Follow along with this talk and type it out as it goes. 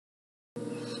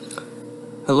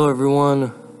Hello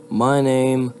everyone, my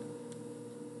name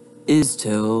is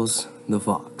Tails the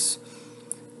Fox,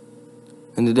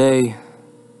 and today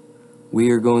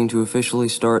we are going to officially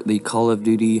start the Call of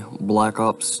Duty Black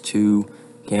Ops 2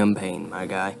 campaign, my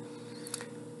guy.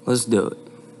 Let's do it.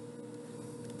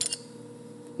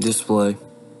 Display.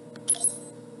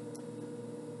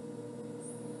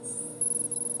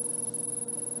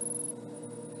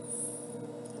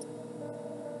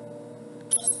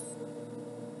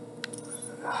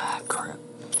 Crap.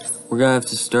 We're gonna have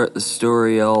to start the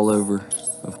story all over,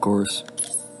 of course.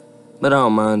 But I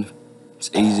don't mind. It's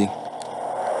easy.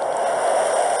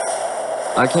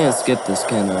 I can't skip this,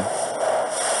 can I?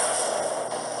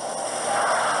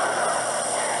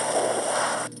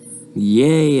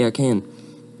 Yay, I can.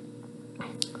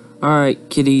 Alright,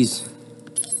 kiddies.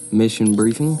 Mission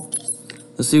briefing.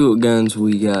 Let's see what guns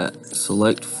we got.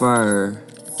 Select fire.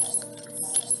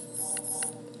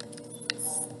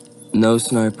 No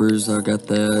snipers, I got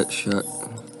that shot.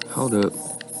 Hold up.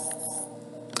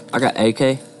 I got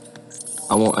AK.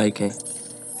 I want AK.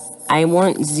 I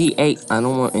want Z8. I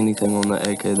don't want anything on the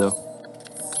AK though.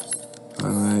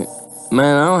 Alright.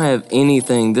 Man, I don't have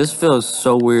anything. This feels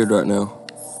so weird right now.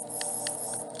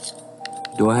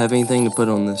 Do I have anything to put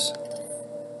on this?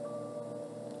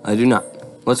 I do not.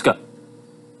 Let's go.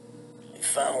 We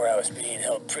found where I was being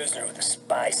held prisoner with a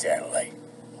spy satellite.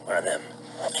 One of them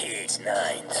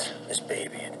KH-9s. This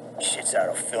baby, it shits out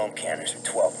a film canister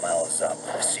 12 miles up.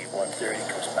 The C-130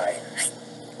 comes by,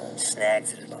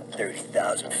 snags it at about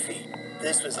 30,000 feet.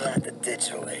 This was not the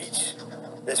digital age.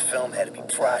 This film had to be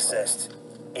processed,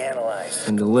 analyzed,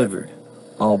 and delivered,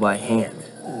 all by hand.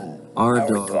 Our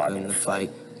dog in the fight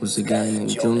was a guy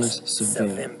named Jonas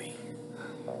Savimbi.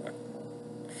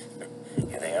 You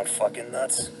think I'm fucking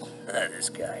nuts? This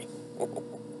guy.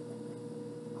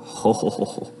 Ho ho ho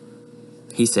ho.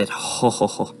 He said ho ho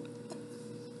ho.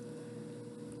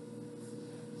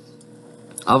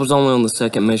 I was only on the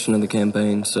second mission of the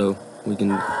campaign, so we can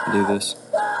do this.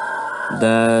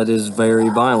 That is very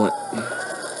violent. No!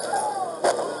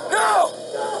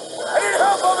 I need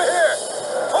help over here!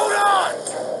 Hold on!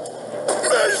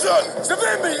 Mason!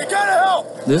 Savimbi, you gotta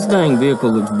help! This dang vehicle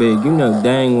looks big. You know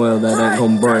dang well that ain't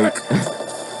gonna break.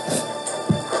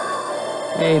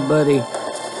 Hey, buddy.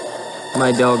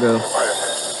 My doggo.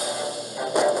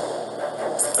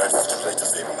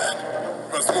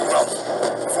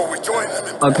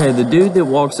 Okay, the dude that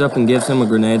walks up and gives him a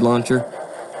grenade launcher,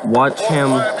 watch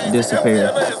him disappear.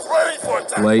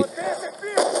 Wait.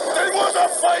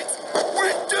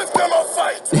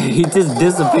 He just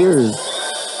disappears.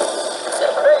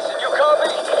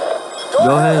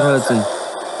 Go ahead, Hudson.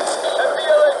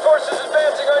 MPLA forces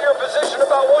advancing on your position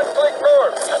about 1 click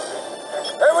north.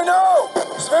 Hey, we know!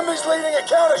 Savimbi's leading a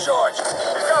countercharge.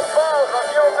 He's got files on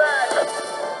your back.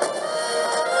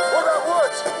 What about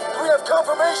Woods? Do we have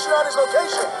confirmation on his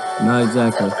location? Not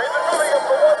exactly. They've been moving him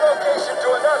from one location to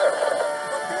another.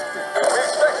 We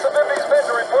expect Savimbi's men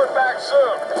to report back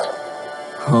soon.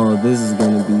 Oh, this is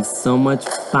gonna be so much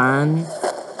fun.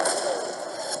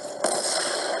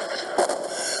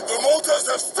 The motors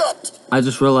have stopped. I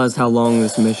just realized how long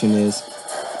this mission is.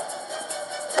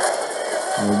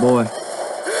 Oh boy.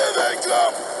 Here they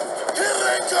come! Here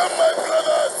they come, my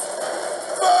brothers!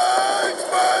 Fight,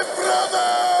 my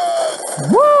brothers!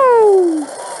 Woo!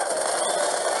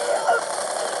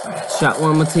 Shot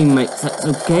one of my teammates, that's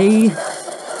okay.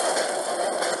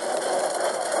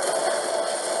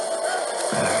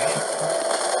 Alright.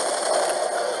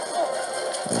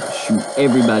 Shoot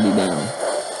everybody down.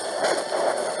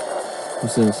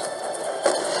 What's this?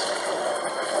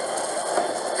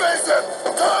 Mason,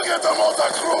 target the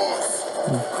motor crews!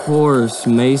 Of course,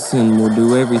 Mason will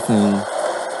do everything.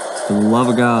 For the love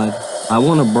of God. I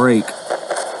want a break.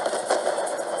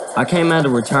 I came out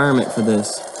of retirement for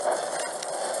this.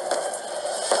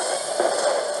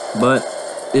 But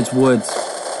it's woods.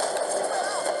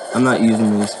 I'm not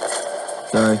using these.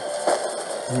 Sorry.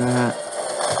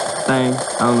 Bang.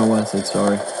 I don't know why I said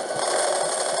sorry.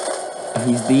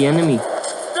 He's the enemy.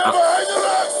 They're behind the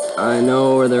rocks! I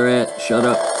know where they're at. Shut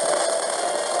up.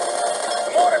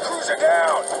 The mortar crews are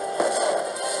down!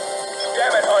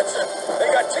 Damn it, Hudson. They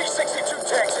got T-62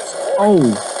 tanks in support. Oh!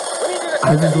 We need to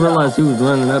I just realized he was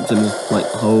running up to me. Like,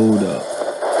 hold up.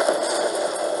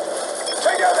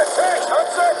 take out the tanks,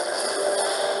 Hudson!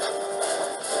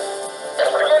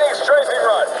 Beginning strafing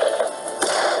run.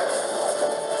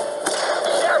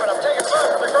 Damn it, I'm taking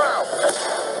fire from the ground.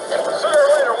 Sooner or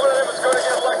later, one of them is going to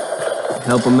get elected.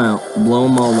 Help him out. Blow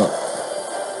them all up.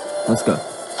 Let's go.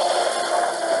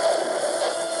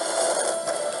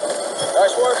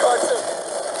 Nice work, Hudson.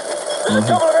 There's a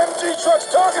couple of MG trucks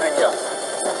targeting you.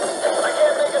 I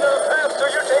can't make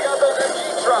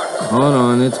Hold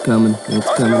on, it's coming. It's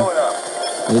I'm coming. going up.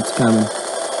 It's coming.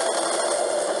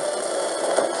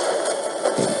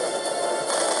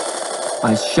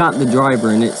 I shot the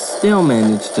driver and it still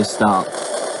managed to stop.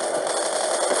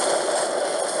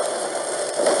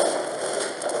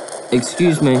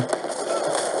 Excuse me.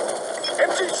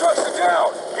 MG trucks are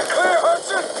down. You clear,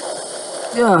 Hudson?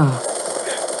 Yeah.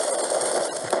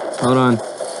 Hold on.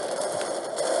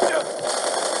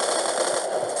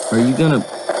 Are you gonna...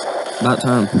 About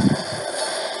time. Okay,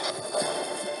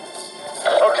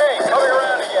 coming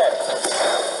around again.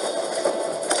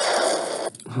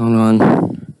 Hold on.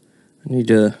 I need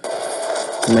to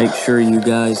make sure you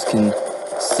guys can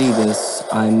see this.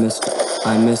 I missed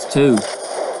two.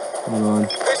 Hold on.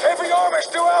 There's heavy armor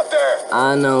still out there.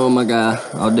 I know, my guy.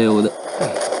 I'll deal with it.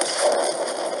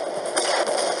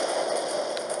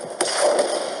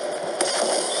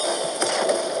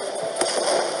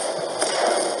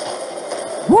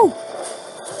 Woo!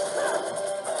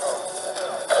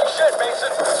 Shit,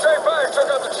 Mason. Straight fire took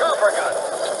out the chopper gun.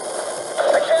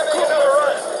 I can't make another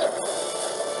run.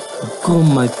 Come,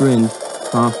 my friend.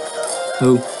 Huh?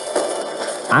 Who?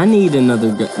 I need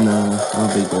another gun. Nah,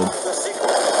 I'll be good.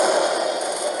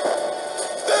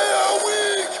 They are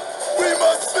weak. We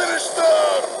must finish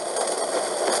them.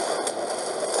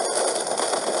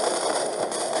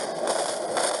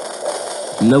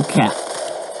 No cap.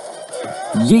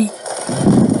 Yeet.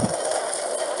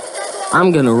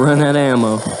 I'm gonna run out of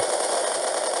ammo.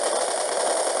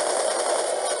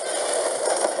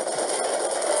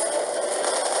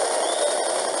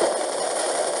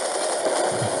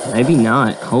 Maybe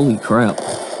not. Holy crap.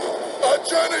 Our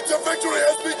journey to victory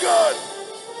has begun.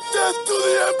 Death to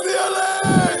the MPLA.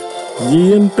 The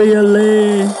MPLA.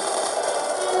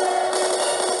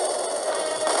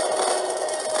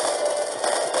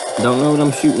 Don't know what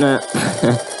I'm shooting at.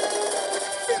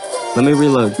 Let me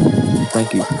reload.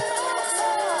 Thank you.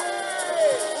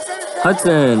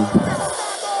 Hudson.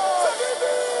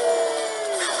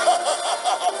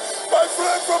 My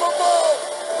friend from above.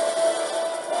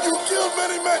 You killed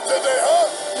many men today, huh?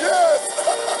 Yes.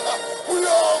 We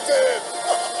all did.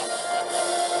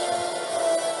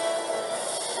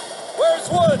 Where's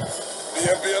Woods? The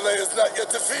MPLA is not yet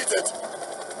defeated.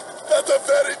 That's a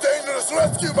very dangerous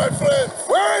rescue, my friend.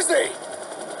 Where is he?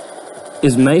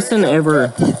 Is Mason ever...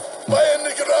 By a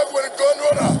Nicaraguan gun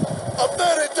runner. A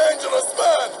very dangerous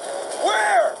man.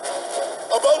 Where?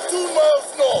 About 2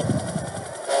 miles north.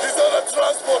 He's on a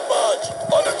transport barge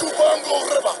on the Cubango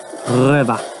River.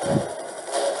 River.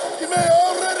 He may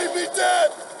already be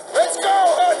dead. Let's go,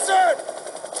 Hudson!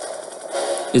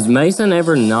 Is Mason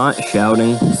ever not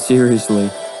shouting?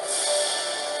 Seriously.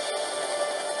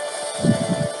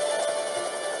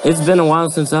 It's been a while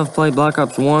since I've played Black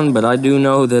Ops 1, but I do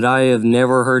know that I have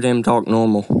never heard him talk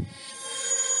normal. I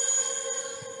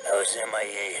was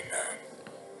MIA and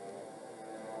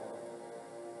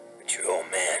but your old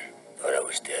man thought I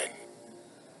was dead.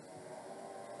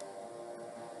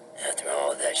 After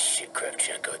all that shit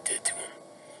Kravchenko did to him.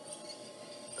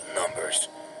 The numbers,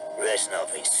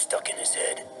 Reznov ain't stuck in his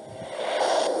head.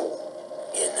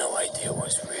 He had no idea what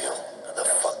was real. How the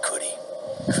fuck could he?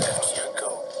 Kravchenko,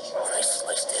 when I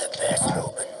sliced that bastard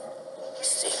open, he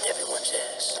saved everyone's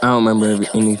ass. I don't remember He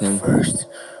killed me anything. First,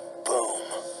 boom.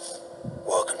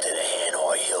 Welcome to the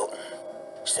Hanoi Hilton.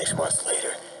 6 months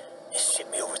later, they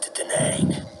shipped me over to Da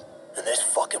Nang. And this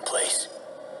fucking place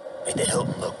made the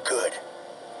Hilton look good.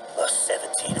 Lost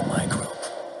 17 of my group.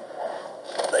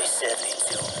 By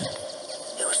 72,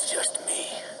 it was just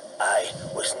me. I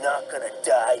was not gonna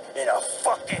die in a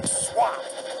fucking swamp.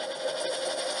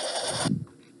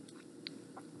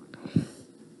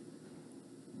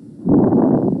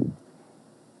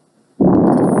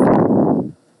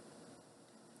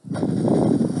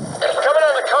 Coming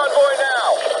on the convoy now.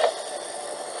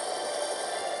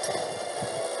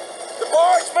 The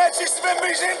barge matches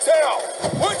Svenby's intel.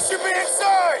 Wood should be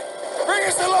inside. Bring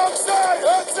us alongside,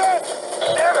 Hudson.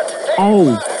 Damn it.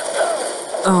 Oh.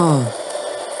 Oh.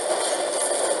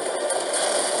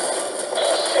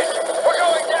 We're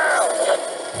going down.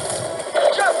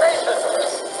 Jump, Mason.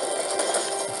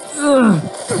 Ugh.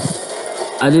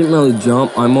 I didn't really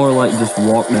jump. I more like just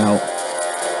walked out.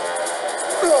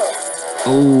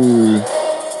 Oh.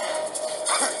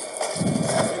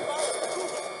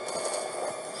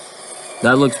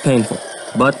 That looks painful.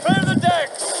 But Clear the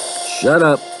decks. shut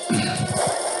up.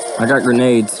 I got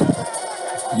grenades.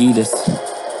 Yeetus.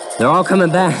 They're all coming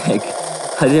back.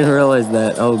 I didn't realize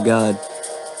that. Oh god.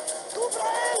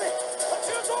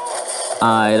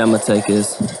 Alright, I'm gonna take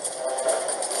this.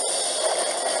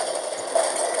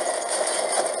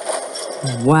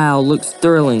 Wow, looks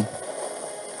thrilling.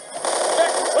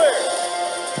 Decks clear.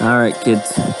 Alright,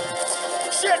 kids.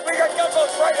 Shit, we got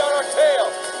gunboats right on our tail.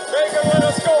 They ain't gonna let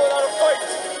us go without a fight.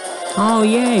 Oh,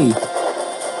 yay.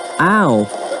 Ow.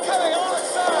 They're coming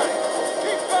alongside.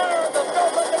 Keep firing them.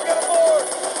 Don't let them get aboard.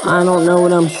 I don't know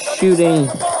what I'm shooting.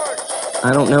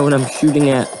 I don't know what I'm shooting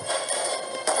at.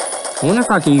 I wonder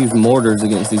if I can use mortars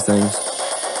against these things.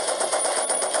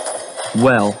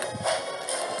 Well,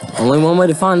 only one way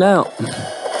to find out.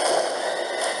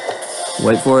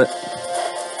 Wait for it.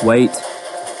 Wait.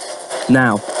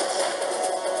 Now.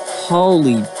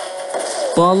 Holy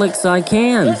bollocks, I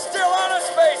can. They're still on us,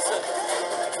 Mason.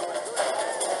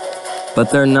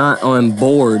 But they're not on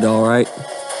board, alright?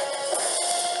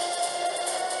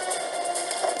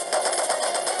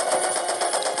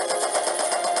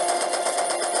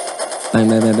 Bang,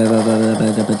 bang, bang, bang, bang, bang, bang,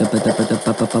 bang,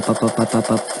 bang,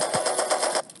 bang.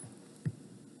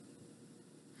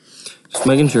 Just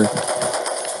making sure.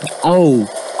 Oh!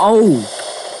 Oh!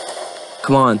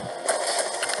 Come on.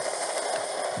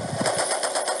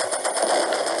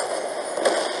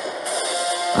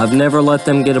 I've never let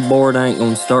them get aboard. I ain't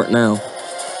gonna start now.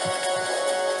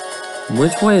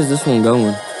 Which way is this one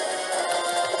going?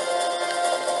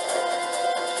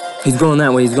 He's going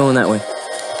that way. He's going that way.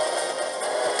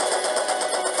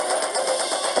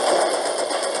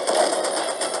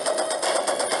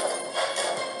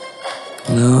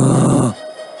 No.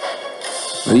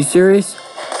 Are you serious?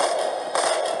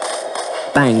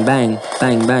 Bang, bang,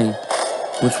 bang, bang.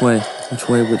 Which way? Which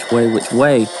way? Which way? Which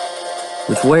way?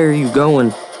 Which way are you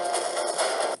going?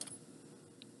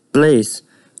 Please,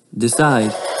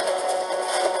 decide.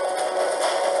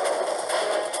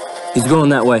 He's going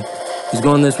that way. He's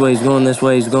going this way. He's going this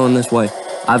way. He's going this way.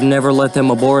 I've never let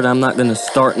them aboard. I'm not gonna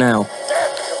start now.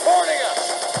 They're boarding us.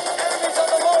 Enemies on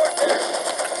the lower deck.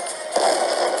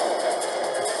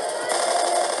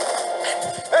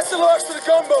 That's the logs for the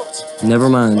gunboats. Never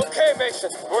mind. Okay,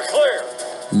 Mason, we're clear.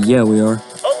 Yeah, we are.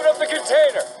 Open up the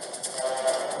container.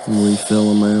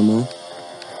 Refill my ammo.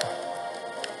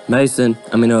 Mason.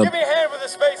 Give me a hand with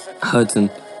this, Mason. Hudson.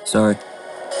 Sorry.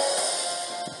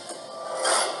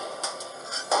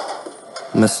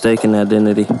 Mistaken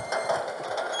identity.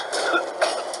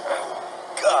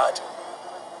 God.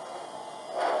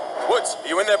 Woods,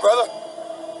 you in there, brother?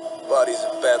 Bodies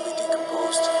are badly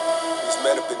decomposed. These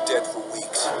men have been dead for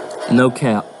weeks. No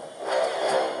cap.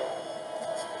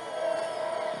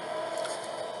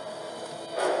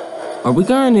 Are we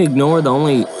going to ignore the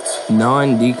only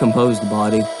non-decomposed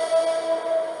body?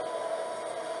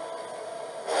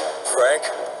 Frank?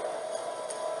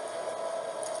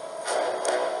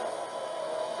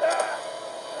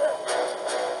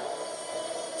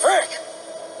 Frank!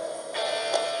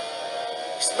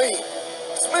 It's me.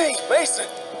 It's me, Mason.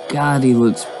 God, he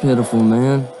looks pitiful,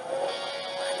 man.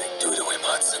 What did they do to him,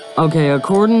 Hudson? Okay,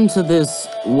 according to this,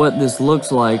 what this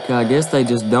looks like, I guess they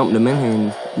just dumped him in here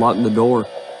and locked the door.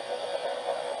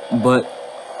 But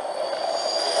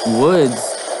Woods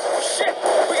Shit!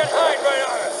 We got Hyde right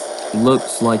on us!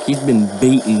 looks like he's been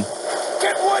beaten.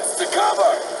 Get Woods to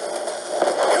cover!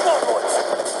 Come on, Woods!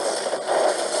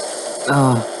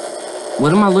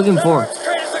 What am I looking for?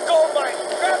 Straight as the gold mine!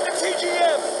 Grab the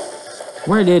TGM!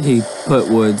 Where did he put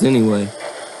Woods anyway?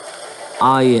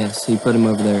 Ah, yes, he put him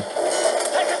over there.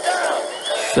 Take him down!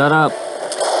 Shut up.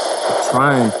 I'm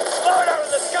trying. Blow it out of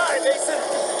the sky, Mason!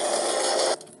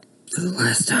 For the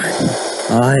last time.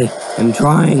 I am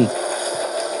trying.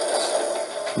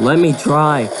 Let me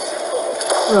try.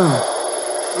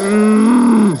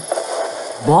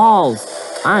 Balls.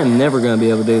 I'm never gonna be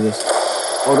able to do this.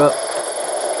 Hold up.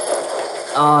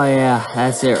 Oh yeah,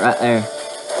 that's it right there.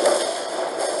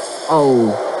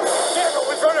 Oh.